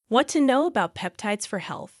What to know about peptides for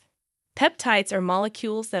health. Peptides are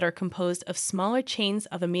molecules that are composed of smaller chains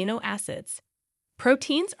of amino acids.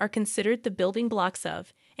 Proteins are considered the building blocks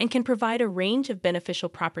of and can provide a range of beneficial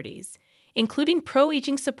properties, including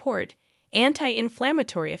pro-aging support,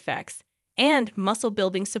 anti-inflammatory effects, and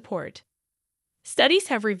muscle-building support. Studies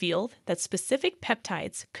have revealed that specific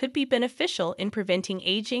peptides could be beneficial in preventing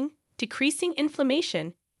aging, decreasing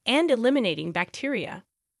inflammation, and eliminating bacteria.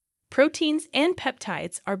 Proteins and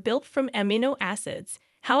peptides are built from amino acids.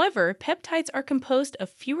 However, peptides are composed of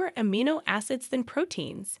fewer amino acids than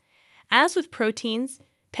proteins. As with proteins,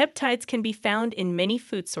 peptides can be found in many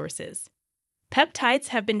food sources. Peptides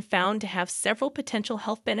have been found to have several potential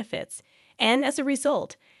health benefits, and as a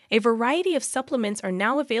result, a variety of supplements are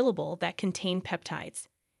now available that contain peptides.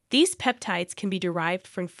 These peptides can be derived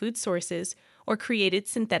from food sources or created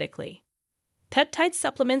synthetically. Peptide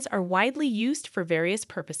supplements are widely used for various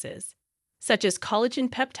purposes, such as collagen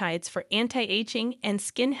peptides for anti-aging and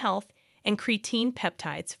skin health, and creatine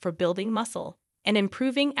peptides for building muscle and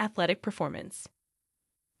improving athletic performance.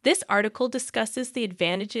 This article discusses the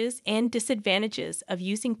advantages and disadvantages of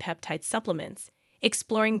using peptide supplements,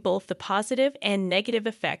 exploring both the positive and negative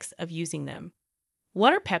effects of using them.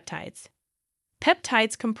 What are peptides?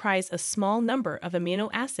 Peptides comprise a small number of amino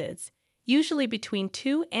acids, usually between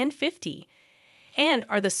 2 and 50, and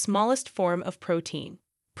are the smallest form of protein.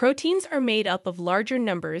 Proteins are made up of larger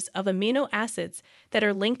numbers of amino acids that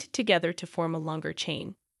are linked together to form a longer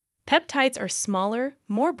chain. Peptides are smaller,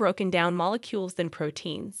 more broken down molecules than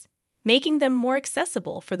proteins, making them more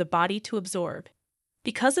accessible for the body to absorb.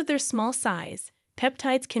 Because of their small size,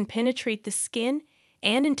 peptides can penetrate the skin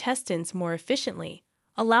and intestines more efficiently,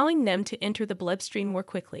 allowing them to enter the bloodstream more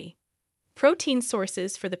quickly. Protein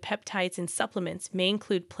sources for the peptides in supplements may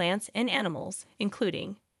include plants and animals,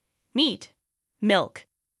 including meat, milk,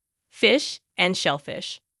 fish and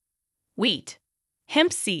shellfish, wheat,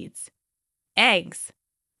 hemp seeds, eggs,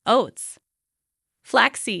 oats,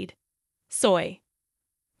 flaxseed, soy,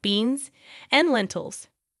 beans, and lentils.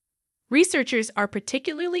 Researchers are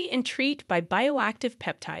particularly intrigued by bioactive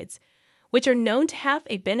peptides, which are known to have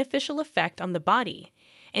a beneficial effect on the body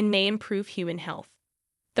and may improve human health.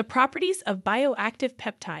 The properties of bioactive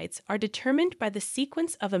peptides are determined by the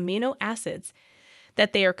sequence of amino acids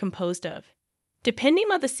that they are composed of. Depending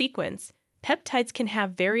on the sequence, peptides can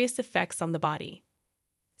have various effects on the body.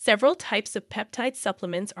 Several types of peptide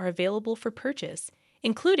supplements are available for purchase,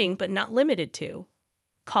 including but not limited to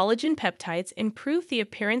collagen peptides improve the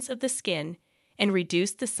appearance of the skin and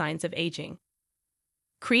reduce the signs of aging.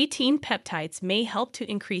 Creatine peptides may help to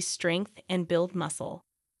increase strength and build muscle.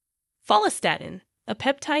 Follistatin, a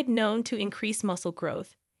peptide known to increase muscle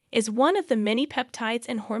growth, is one of the many peptides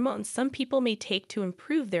and hormones some people may take to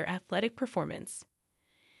improve their athletic performance.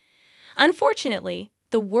 Unfortunately,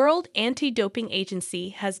 the World Anti-Doping Agency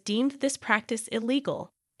has deemed this practice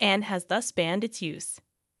illegal and has thus banned its use,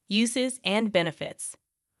 uses, and benefits.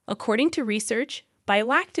 According to research,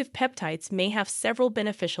 bioactive peptides may have several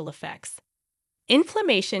beneficial effects.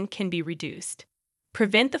 Inflammation can be reduced,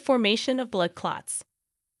 prevent the formation of blood clots,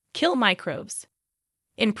 kill microbes,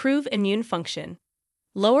 improve immune function,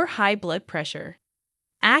 lower high blood pressure,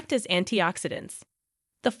 act as antioxidants.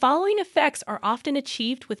 The following effects are often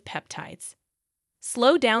achieved with peptides.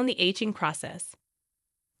 Slow down the aging process.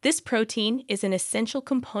 This protein is an essential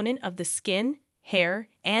component of the skin, hair,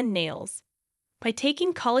 and nails. By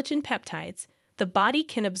taking collagen peptides, the body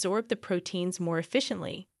can absorb the proteins more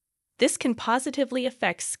efficiently. This can positively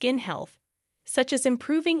affect skin health, such as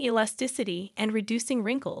improving elasticity and reducing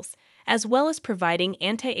wrinkles, as well as providing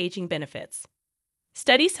anti-aging benefits.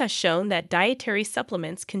 Studies have shown that dietary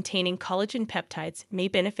supplements containing collagen peptides may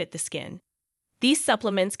benefit the skin. These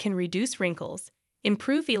supplements can reduce wrinkles,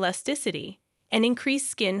 improve elasticity, and increase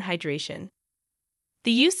skin hydration.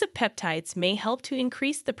 The use of peptides may help to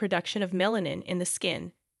increase the production of melanin in the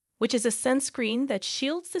skin, which is a sunscreen that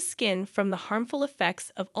shields the skin from the harmful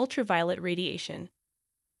effects of ultraviolet radiation.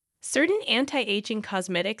 Certain anti-aging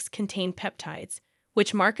cosmetics contain peptides,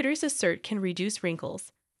 which marketers assert can reduce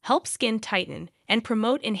wrinkles, help skin tighten, and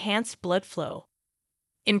promote enhanced blood flow.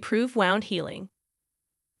 Improve wound healing.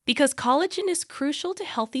 Because collagen is crucial to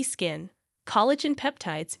healthy skin, collagen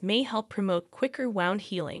peptides may help promote quicker wound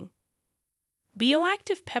healing.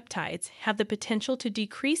 Bioactive peptides have the potential to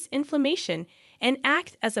decrease inflammation and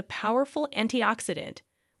act as a powerful antioxidant,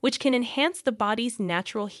 which can enhance the body's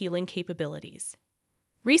natural healing capabilities.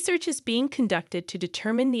 Research is being conducted to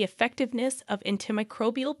determine the effectiveness of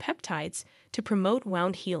antimicrobial peptides to promote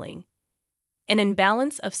wound healing. An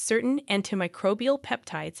imbalance of certain antimicrobial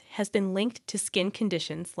peptides has been linked to skin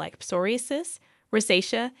conditions like psoriasis,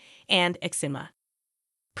 rosacea, and eczema.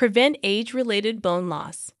 Prevent age-related bone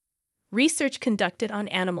loss. Research conducted on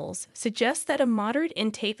animals suggests that a moderate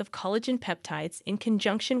intake of collagen peptides in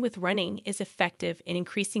conjunction with running is effective in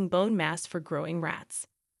increasing bone mass for growing rats.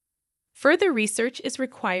 Further research is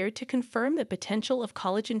required to confirm the potential of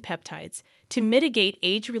collagen peptides to mitigate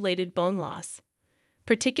age-related bone loss,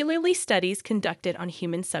 particularly studies conducted on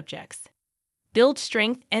human subjects. Build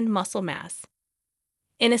strength and muscle mass.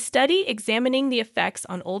 In a study examining the effects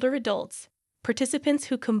on older adults, participants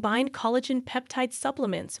who combined collagen peptide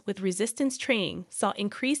supplements with resistance training saw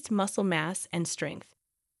increased muscle mass and strength.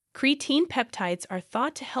 Creatine peptides are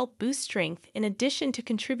thought to help boost strength in addition to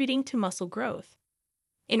contributing to muscle growth.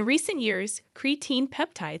 In recent years, creatine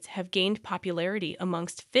peptides have gained popularity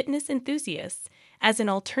amongst fitness enthusiasts as an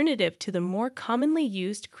alternative to the more commonly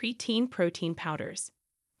used creatine protein powders.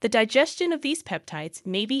 The digestion of these peptides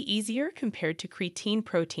may be easier compared to creatine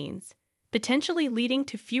proteins, potentially leading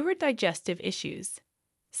to fewer digestive issues.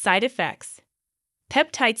 Side effects.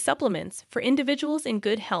 Peptide supplements for individuals in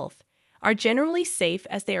good health are generally safe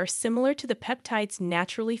as they are similar to the peptides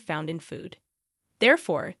naturally found in food.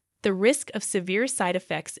 Therefore, the risk of severe side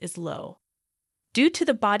effects is low. Due to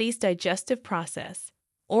the body's digestive process,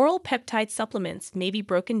 oral peptide supplements may be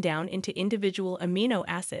broken down into individual amino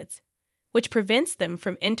acids, which prevents them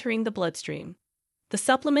from entering the bloodstream. The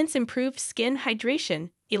supplements improve skin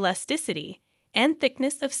hydration, elasticity, and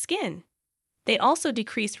thickness of skin. They also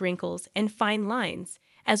decrease wrinkles and fine lines,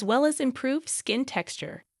 as well as improve skin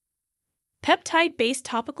texture. Peptide-based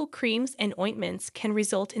topical creams and ointments can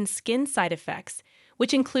result in skin side effects,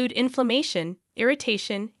 which include inflammation,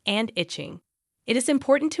 irritation, and itching. It is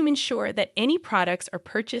important to ensure that any products are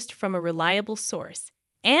purchased from a reliable source,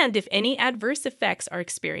 and if any adverse effects are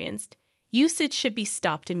experienced, usage should be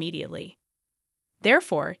stopped immediately.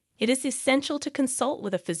 Therefore, it is essential to consult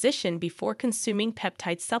with a physician before consuming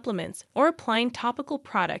peptide supplements or applying topical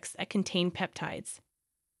products that contain peptides.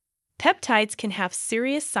 Peptides can have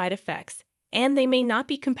serious side effects, and they may not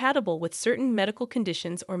be compatible with certain medical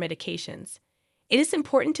conditions or medications. It is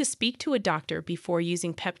important to speak to a doctor before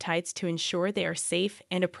using peptides to ensure they are safe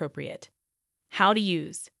and appropriate. How to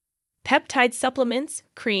use. Peptide supplements,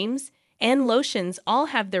 creams, and lotions all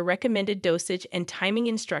have their recommended dosage and timing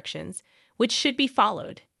instructions, which should be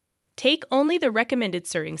followed. Take only the recommended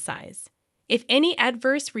serving size. If any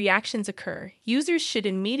adverse reactions occur, users should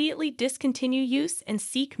immediately discontinue use and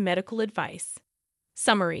seek medical advice.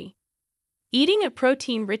 Summary. Eating a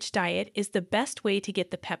protein-rich diet is the best way to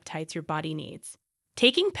get the peptides your body needs.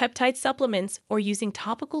 Taking peptide supplements or using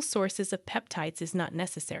topical sources of peptides is not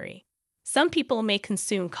necessary. Some people may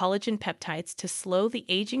consume collagen peptides to slow the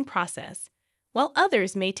aging process, while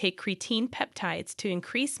others may take creatine peptides to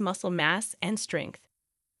increase muscle mass and strength.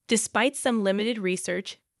 Despite some limited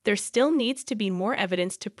research, there still needs to be more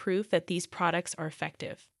evidence to prove that these products are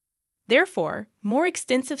effective. Therefore, more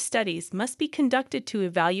extensive studies must be conducted to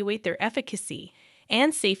evaluate their efficacy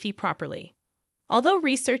and safety properly. Although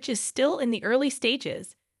research is still in the early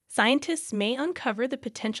stages, scientists may uncover the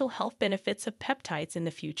potential health benefits of peptides in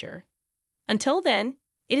the future. Until then,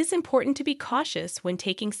 it is important to be cautious when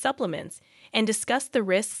taking supplements and discuss the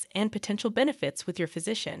risks and potential benefits with your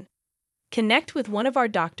physician. Connect with one of our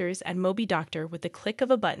doctors at MobiDoctor with the click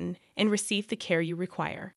of a button and receive the care you require.